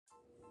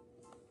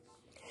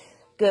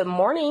Good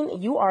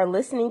morning. You are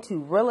listening to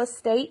Real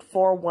Estate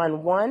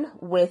 411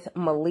 with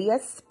Malia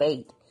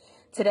Spate.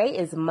 Today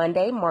is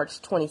Monday,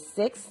 March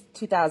 26,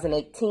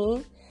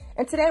 2018.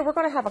 And today we're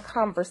going to have a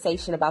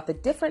conversation about the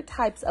different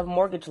types of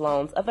mortgage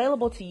loans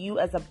available to you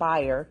as a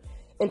buyer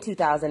in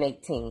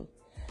 2018.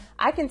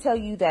 I can tell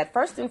you that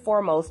first and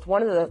foremost,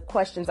 one of the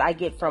questions I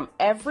get from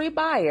every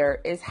buyer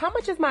is how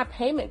much is my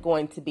payment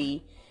going to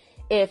be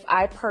if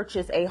I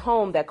purchase a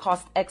home that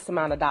costs X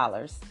amount of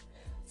dollars?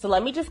 So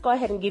let me just go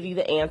ahead and give you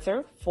the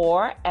answer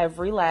for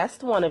every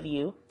last one of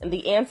you. And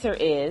the answer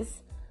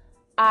is,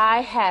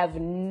 I have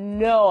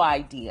no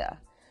idea.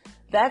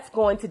 That's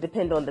going to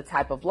depend on the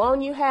type of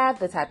loan you have,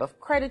 the type of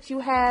credit you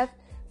have,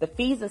 the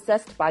fees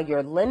assessed by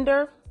your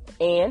lender,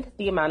 and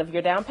the amount of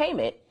your down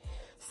payment.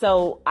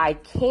 So I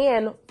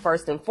can,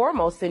 first and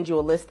foremost, send you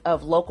a list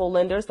of local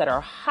lenders that are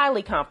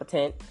highly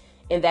competent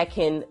and that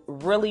can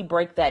really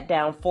break that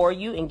down for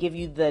you and give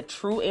you the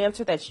true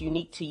answer that's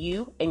unique to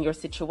you and your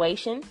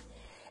situation.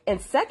 And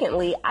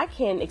secondly, I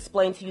can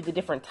explain to you the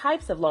different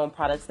types of loan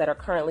products that are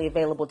currently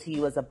available to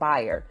you as a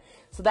buyer.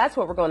 So that's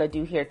what we're going to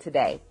do here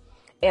today.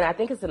 And I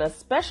think it's an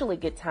especially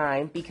good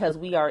time because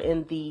we are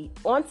in the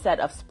onset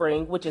of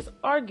spring, which is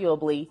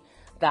arguably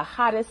the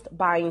hottest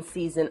buying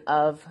season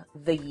of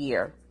the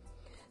year.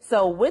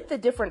 So with the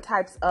different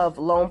types of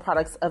loan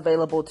products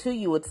available to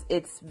you,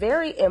 it's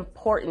very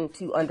important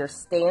to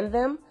understand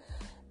them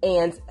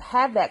and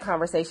have that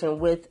conversation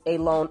with a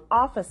loan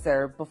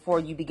officer before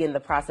you begin the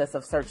process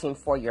of searching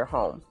for your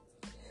home.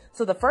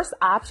 So the first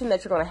option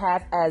that you're going to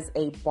have as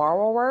a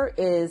borrower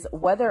is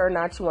whether or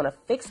not you want a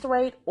fixed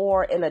rate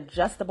or an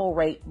adjustable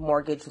rate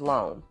mortgage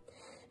loan.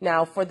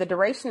 Now, for the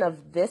duration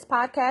of this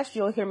podcast,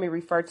 you'll hear me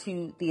refer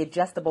to the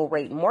adjustable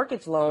rate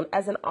mortgage loan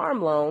as an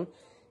ARM loan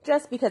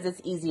just because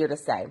it's easier to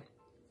say.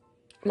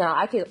 Now,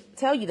 I can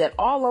tell you that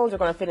all loans are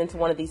going to fit into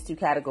one of these two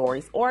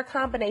categories or a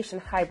combination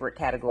hybrid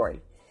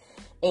category.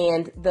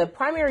 And the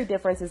primary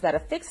difference is that a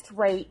fixed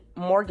rate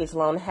mortgage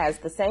loan has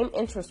the same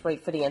interest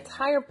rate for the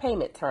entire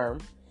payment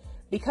term.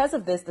 Because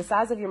of this, the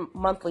size of your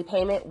monthly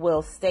payment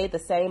will stay the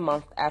same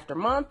month after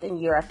month and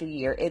year after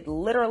year. It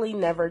literally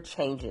never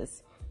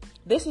changes.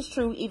 This is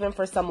true even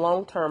for some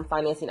long-term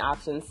financing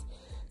options,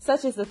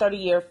 such as the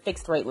 30-year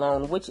fixed rate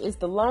loan, which is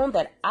the loan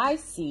that I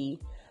see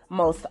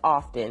most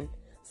often.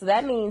 So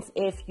that means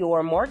if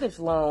your mortgage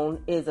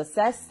loan is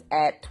assessed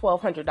at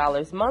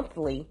 $1,200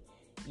 monthly,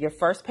 your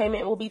first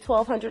payment will be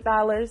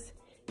 $1,200,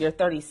 your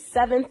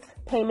 37th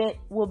payment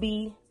will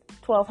be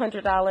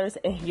 $1,200,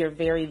 and your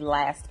very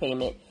last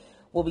payment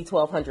will be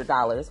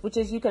 $1,200, which,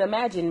 as you can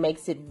imagine,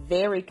 makes it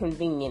very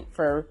convenient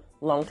for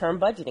long-term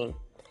budgeting.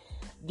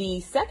 The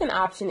second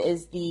option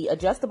is the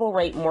adjustable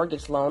rate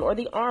mortgage loan or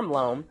the ARM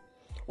loan,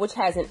 which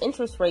has an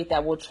interest rate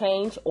that will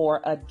change or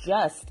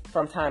adjust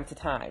from time to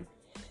time.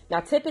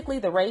 Now, typically,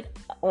 the rate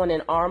on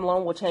an ARM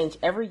loan will change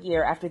every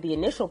year after the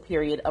initial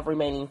period of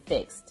remaining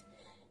fixed.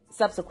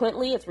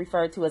 Subsequently, it's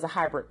referred to as a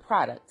hybrid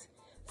product.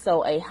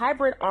 So a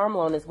hybrid ARM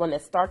loan is one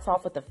that starts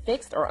off with a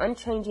fixed or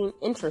unchanging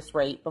interest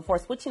rate before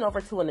switching over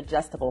to an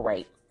adjustable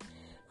rate.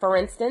 For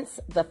instance,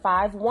 the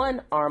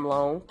 5/1 ARM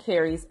loan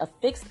carries a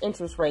fixed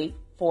interest rate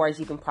for, as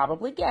you can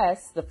probably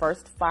guess, the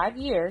first 5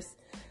 years,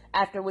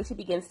 after which it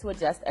begins to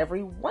adjust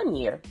every 1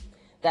 year.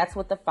 That's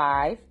what the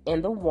 5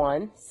 and the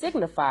 1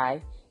 signify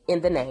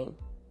in the name.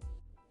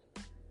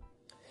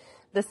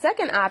 The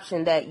second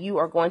option that you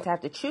are going to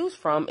have to choose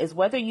from is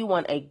whether you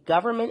want a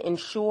government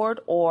insured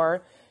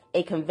or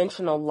a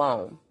conventional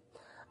loan.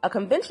 A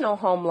conventional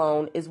home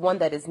loan is one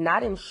that is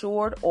not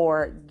insured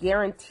or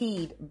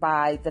guaranteed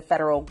by the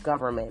federal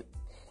government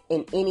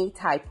in any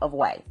type of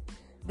way.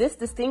 This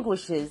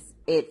distinguishes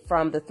it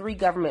from the three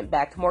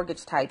government-backed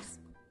mortgage types,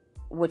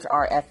 which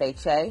are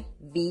FHA,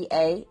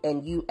 VA,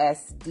 and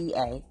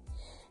USDA.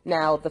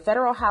 Now, the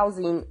Federal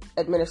Housing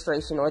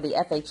Administration, or the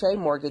FHA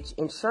mortgage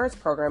insurance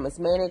program, is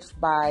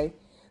managed by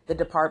the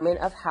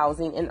Department of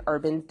Housing and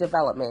Urban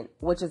Development,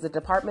 which is a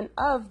department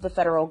of the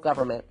federal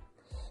government.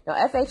 Now,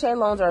 FHA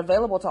loans are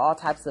available to all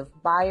types of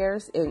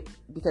buyers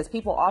because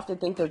people often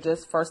think they're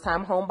just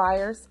first-time home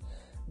buyers,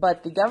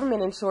 but the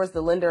government insures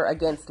the lender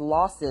against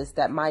losses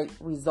that might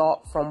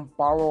result from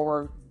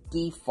borrower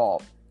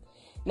default.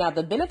 Now,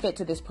 the benefit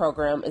to this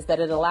program is that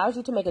it allows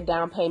you to make a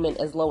down payment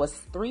as low as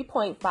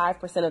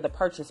 3.5% of the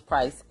purchase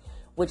price,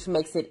 which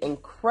makes it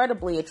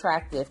incredibly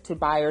attractive to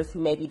buyers who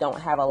maybe don't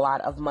have a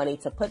lot of money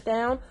to put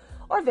down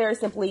or very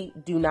simply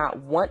do not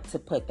want to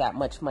put that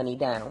much money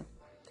down.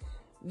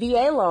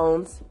 VA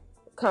loans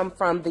come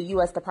from the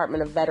U.S.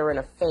 Department of Veteran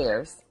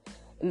Affairs,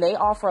 and they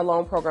offer a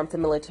loan program to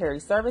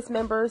military service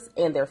members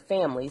and their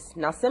families.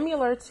 Now,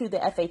 similar to the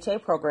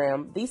FHA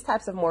program, these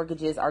types of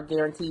mortgages are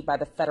guaranteed by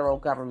the federal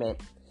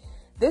government.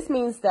 This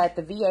means that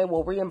the VA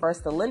will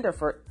reimburse the lender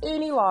for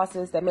any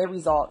losses that may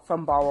result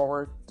from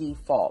borrower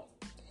default.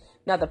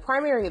 Now, the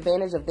primary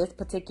advantage of this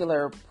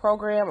particular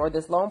program or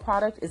this loan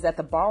product is that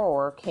the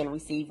borrower can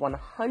receive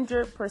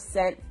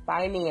 100%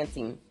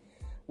 financing,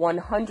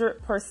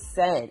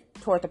 100%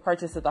 toward the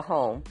purchase of the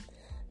home.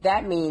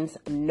 That means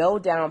no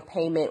down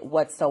payment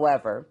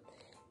whatsoever.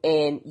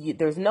 And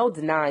there's no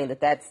denying that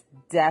that's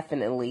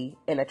definitely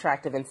an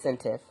attractive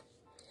incentive.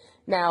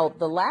 Now,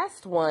 the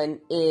last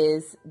one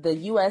is the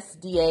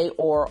USDA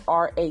or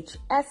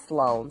RHS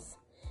loans.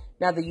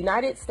 Now, the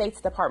United States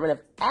Department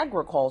of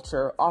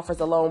Agriculture offers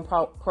a loan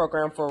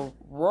program for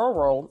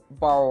rural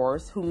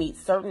borrowers who meet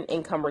certain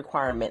income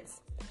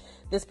requirements.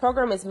 This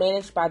program is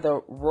managed by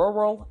the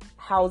Rural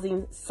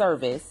Housing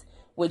Service,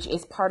 which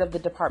is part of the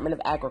Department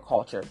of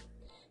Agriculture.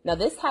 Now,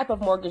 this type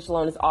of mortgage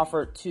loan is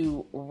offered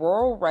to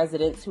rural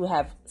residents who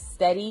have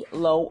steady,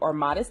 low, or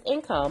modest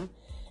income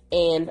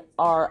and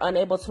are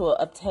unable to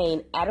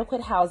obtain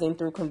adequate housing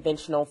through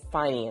conventional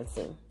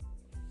financing.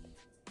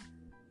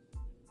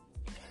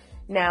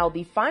 Now,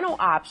 the final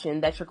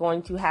option that you're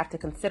going to have to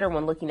consider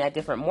when looking at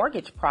different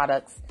mortgage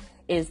products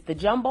is the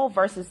jumbo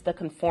versus the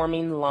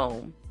conforming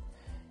loan.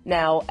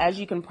 Now, as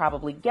you can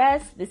probably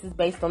guess, this is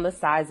based on the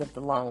size of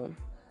the loan.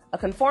 A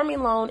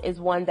conforming loan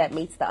is one that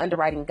meets the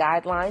underwriting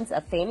guidelines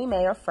of Fannie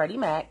Mae or Freddie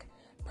Mac,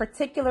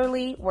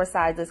 particularly where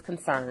size is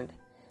concerned.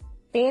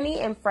 Fannie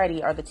and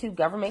Freddie are the two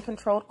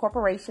government-controlled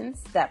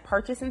corporations that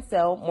purchase and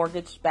sell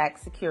mortgage-backed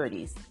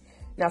securities.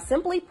 Now,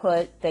 simply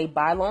put, they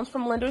buy loans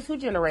from lenders who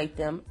generate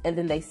them, and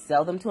then they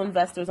sell them to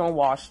investors on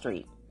Wall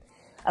Street.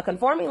 A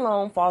conforming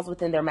loan falls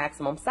within their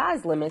maximum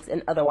size limits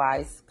and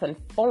otherwise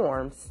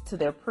conforms to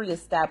their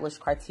pre-established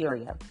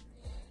criteria.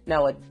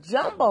 Now, a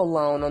jumbo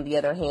loan, on the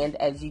other hand,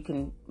 as you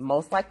can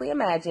most likely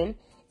imagine,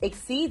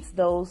 exceeds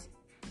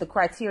the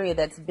criteria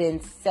that's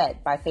been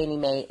set by Fannie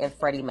Mae and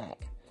Freddie Mac.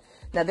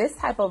 Now, this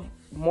type of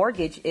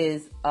mortgage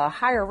is a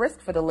higher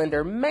risk for the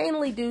lender,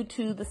 mainly due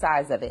to the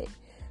size of it.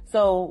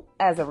 So,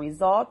 as a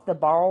result, the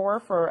borrower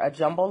for a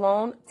jumbo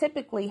loan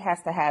typically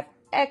has to have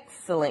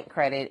excellent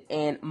credit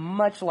and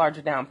much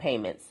larger down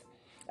payments.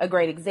 A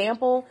great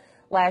example,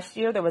 last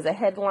year there was a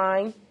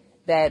headline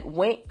that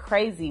went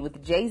crazy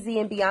with Jay-Z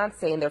and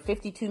Beyonce and their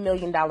 $52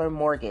 million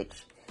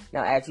mortgage.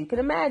 Now, as you can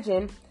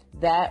imagine,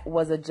 that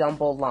was a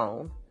jumbo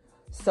loan.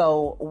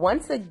 So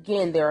once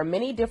again, there are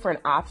many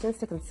different options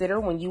to consider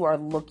when you are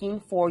looking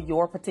for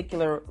your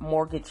particular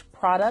mortgage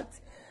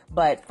product.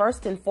 But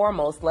first and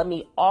foremost, let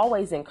me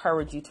always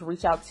encourage you to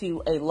reach out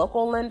to a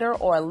local lender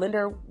or a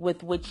lender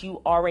with which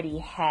you already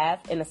have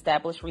an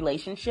established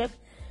relationship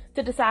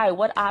to decide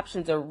what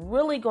options are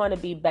really going to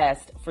be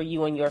best for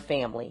you and your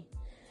family.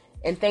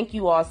 And thank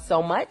you all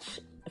so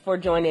much for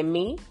joining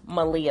me,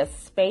 Malia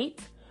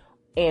Spate,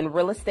 and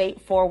Real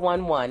Estate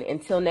 411.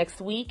 Until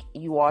next week,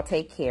 you all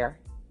take care.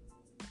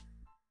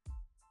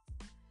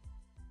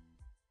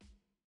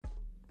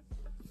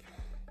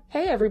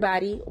 Hey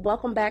everybody,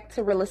 welcome back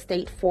to Real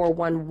Estate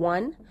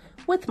 411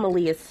 with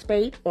Malia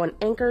Spate on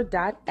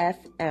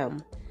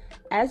Anchor.fm.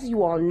 As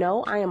you all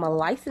know, I am a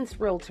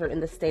licensed realtor in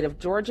the state of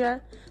Georgia,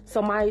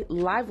 so my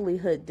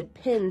livelihood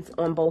depends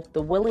on both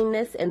the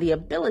willingness and the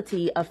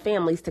ability of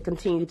families to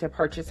continue to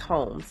purchase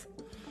homes.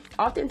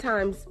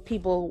 Oftentimes,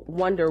 people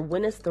wonder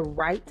when is the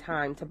right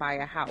time to buy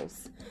a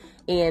house,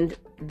 and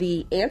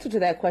the answer to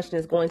that question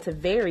is going to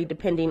vary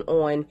depending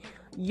on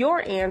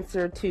your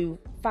answer to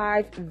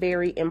 5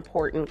 very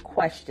important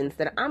questions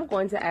that I'm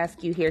going to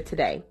ask you here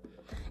today.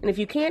 And if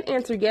you can't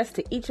answer yes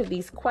to each of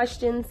these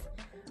questions,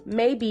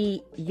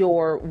 maybe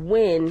your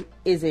win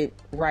isn't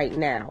right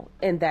now,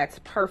 and that's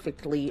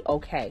perfectly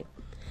okay.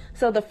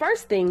 So the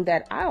first thing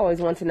that I always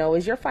want to know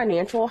is your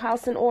financial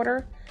house in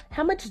order.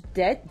 How much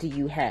debt do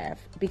you have?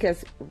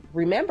 Because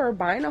remember,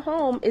 buying a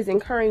home is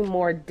incurring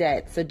more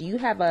debt. So do you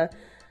have a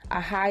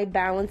high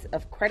balance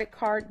of credit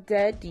card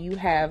debt? Do you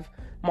have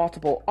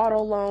multiple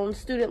auto loans,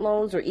 student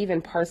loans, or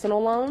even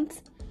personal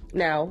loans?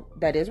 Now,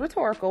 that is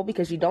rhetorical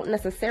because you don't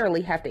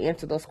necessarily have to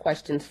answer those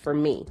questions for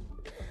me.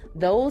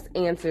 Those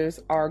answers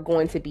are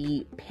going to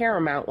be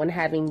paramount when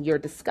having your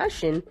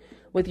discussion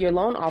with your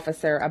loan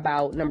officer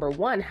about, number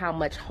 1, how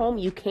much home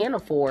you can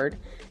afford,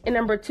 and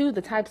number 2,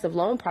 the types of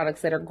loan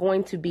products that are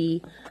going to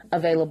be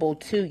available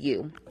to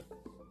you.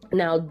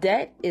 Now,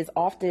 debt is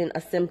often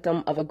a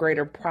symptom of a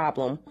greater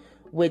problem,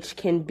 which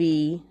can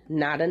be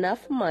not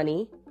enough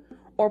money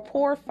or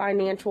poor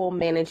financial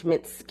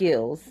management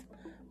skills.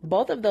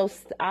 Both of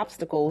those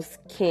obstacles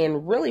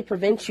can really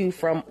prevent you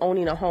from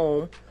owning a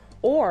home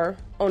or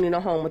owning a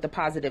home with a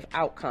positive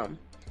outcome.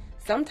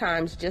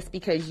 Sometimes just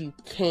because you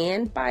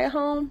can buy a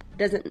home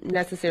doesn't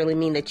necessarily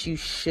mean that you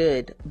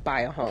should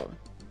buy a home.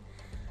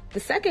 The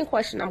second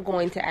question I'm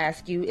going to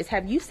ask you is,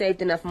 have you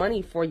saved enough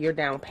money for your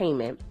down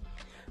payment?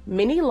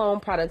 Many loan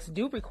products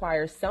do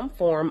require some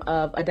form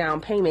of a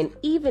down payment,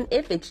 even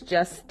if it's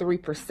just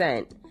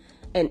 3%.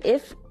 And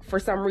if for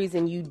some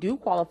reason you do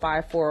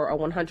qualify for a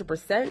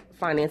 100%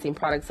 financing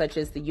product such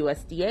as the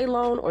USDA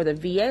loan or the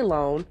VA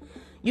loan,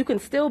 you can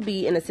still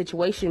be in a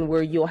situation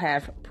where you'll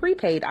have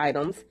prepaid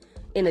items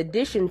in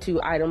addition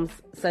to items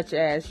such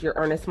as your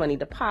earnest money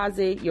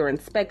deposit, your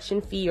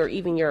inspection fee, or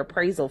even your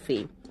appraisal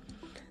fee.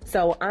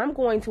 So I'm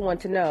going to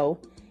want to know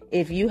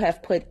if you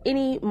have put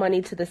any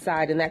money to the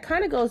side, and that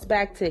kind of goes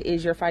back to,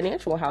 is your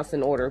financial house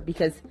in order?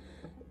 Because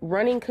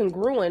running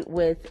congruent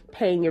with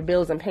paying your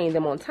bills and paying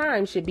them on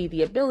time should be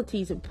the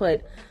ability to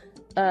put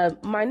a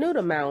minute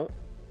amount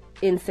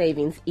in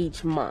savings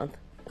each month.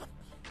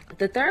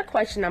 The third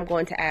question I'm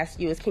going to ask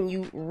you is, can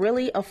you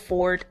really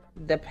afford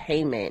the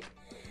payment?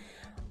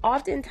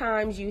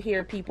 Oftentimes you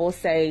hear people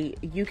say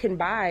you can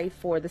buy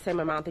for the same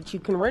amount that you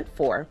can rent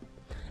for.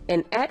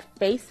 And at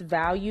face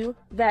value,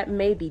 that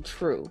may be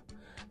true.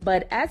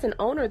 But as an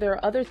owner, there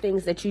are other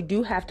things that you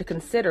do have to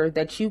consider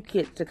that you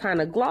get to kind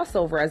of gloss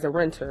over as a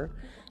renter.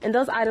 And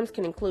those items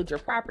can include your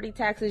property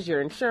taxes, your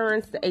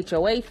insurance, the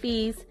HOA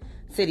fees,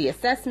 city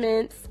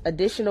assessments,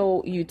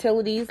 additional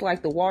utilities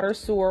like the water,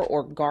 sewer,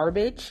 or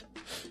garbage.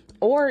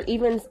 Or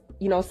even,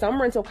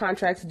 some rental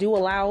contracts do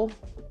allow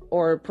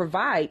or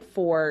provide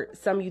for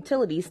some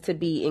utilities to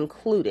be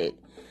included.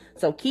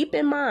 So keep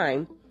in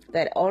mind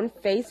that on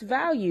face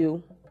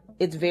value,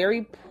 it's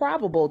very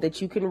probable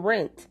that you can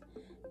rent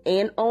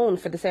and own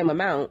for the same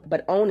amount,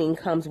 but owning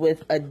comes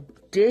with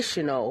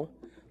additional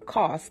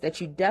costs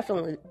that you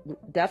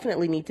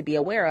definitely need to be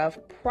aware of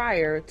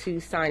prior to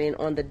signing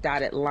on the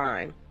dotted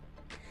line.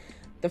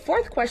 The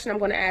fourth question I'm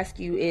going to ask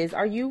you is,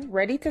 are you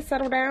ready to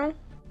settle down?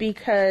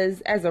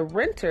 Because as a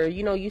renter,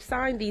 you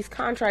sign these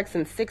contracts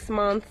in 6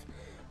 months,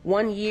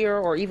 1 year,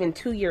 or even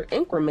 2-year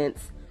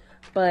increments.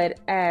 But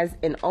as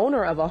an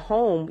owner of a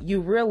home, you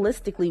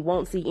realistically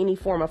won't see any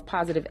form of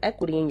positive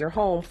equity in your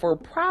home for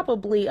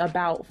probably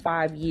about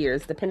 5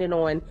 years, depending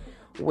on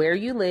where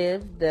you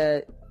live,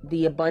 the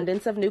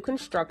abundance of new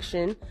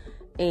construction,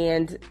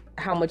 and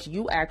how much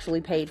you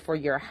actually paid for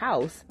your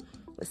house.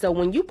 So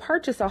when you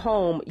purchase a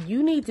home,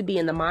 you need to be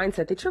in the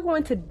mindset that you're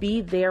going to be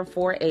there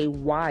for a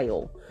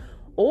while,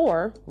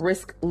 or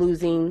risk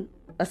losing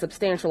a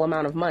substantial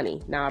amount of money.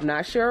 Now, I'm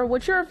not sure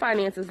what your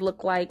finances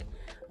look like,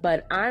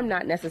 but I'm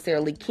not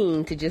necessarily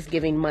keen to just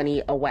giving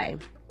money away.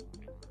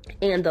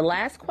 And the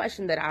last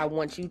question that I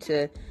want you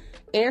to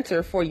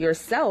answer for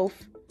yourself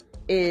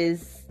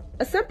is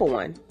a simple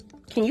one.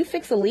 Can you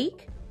fix a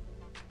leak?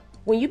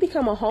 When you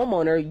become a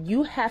homeowner,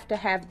 you have to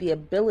have the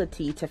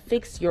ability to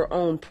fix your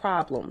own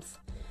problems.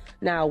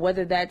 Now,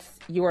 whether that's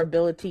your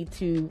ability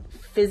to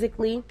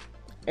physically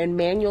and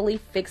manually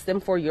fix them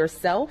for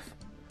yourself,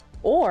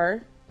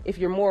 or if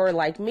you're more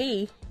like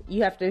me,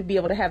 you have to be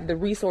able to have the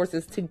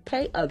resources to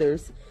pay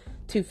others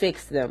to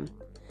fix them.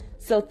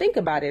 So think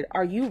about it.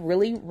 Are you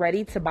really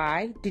ready to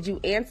buy? Did you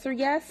answer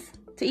yes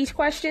to each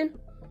question?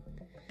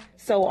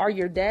 So are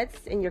your debts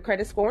and your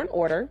credit score in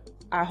order?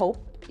 I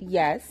hope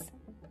yes.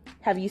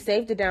 Have you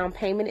saved a down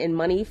payment in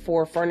money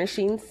for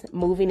furnishings,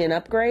 moving, and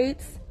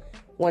upgrades?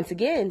 Once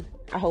again,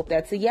 I hope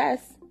that's a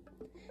yes.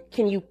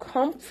 Can you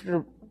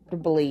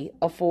comfortably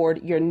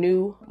afford your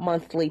new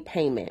monthly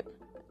payment?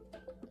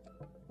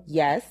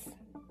 Yes.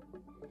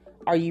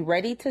 Are you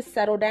ready to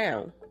settle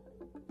down?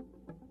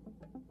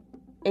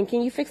 And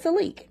can you fix a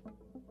leak?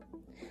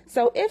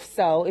 So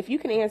if you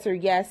can answer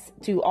yes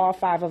to all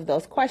 5 of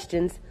those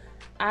questions,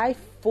 I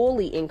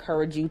fully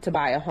encourage you to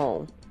buy a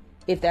home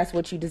if that's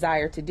what you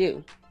desire to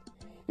do.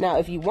 Now,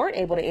 if you weren't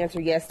able to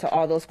answer yes to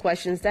all those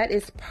questions, that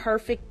is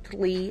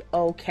perfectly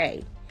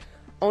okay.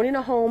 Owning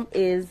a home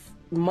is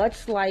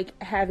much like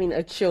having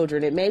a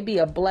children. It may be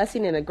a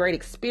blessing and a great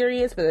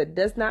experience, but it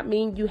does not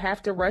mean you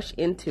have to rush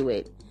into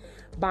it.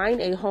 Buying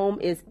a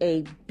home is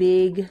a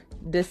big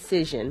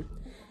decision,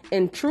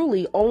 and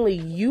truly only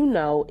you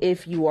know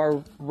if you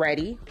are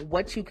ready,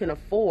 what you can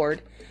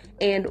afford,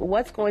 and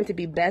what's going to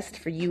be best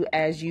for you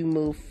as you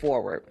move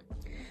forward.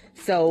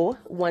 So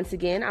once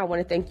again, I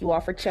want to thank you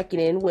all for checking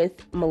in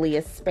with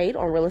Malia Spate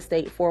on Real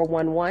Estate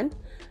 411.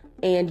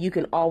 And you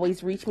can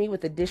always reach me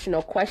with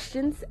additional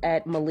questions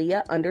at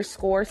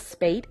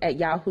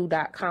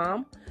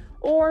Malia_Spate@yahoo.com,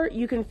 or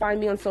you can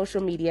find me on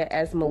social media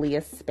as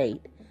Malia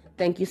Spate.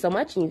 Thank you so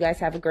much, and you guys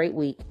have a great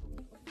week.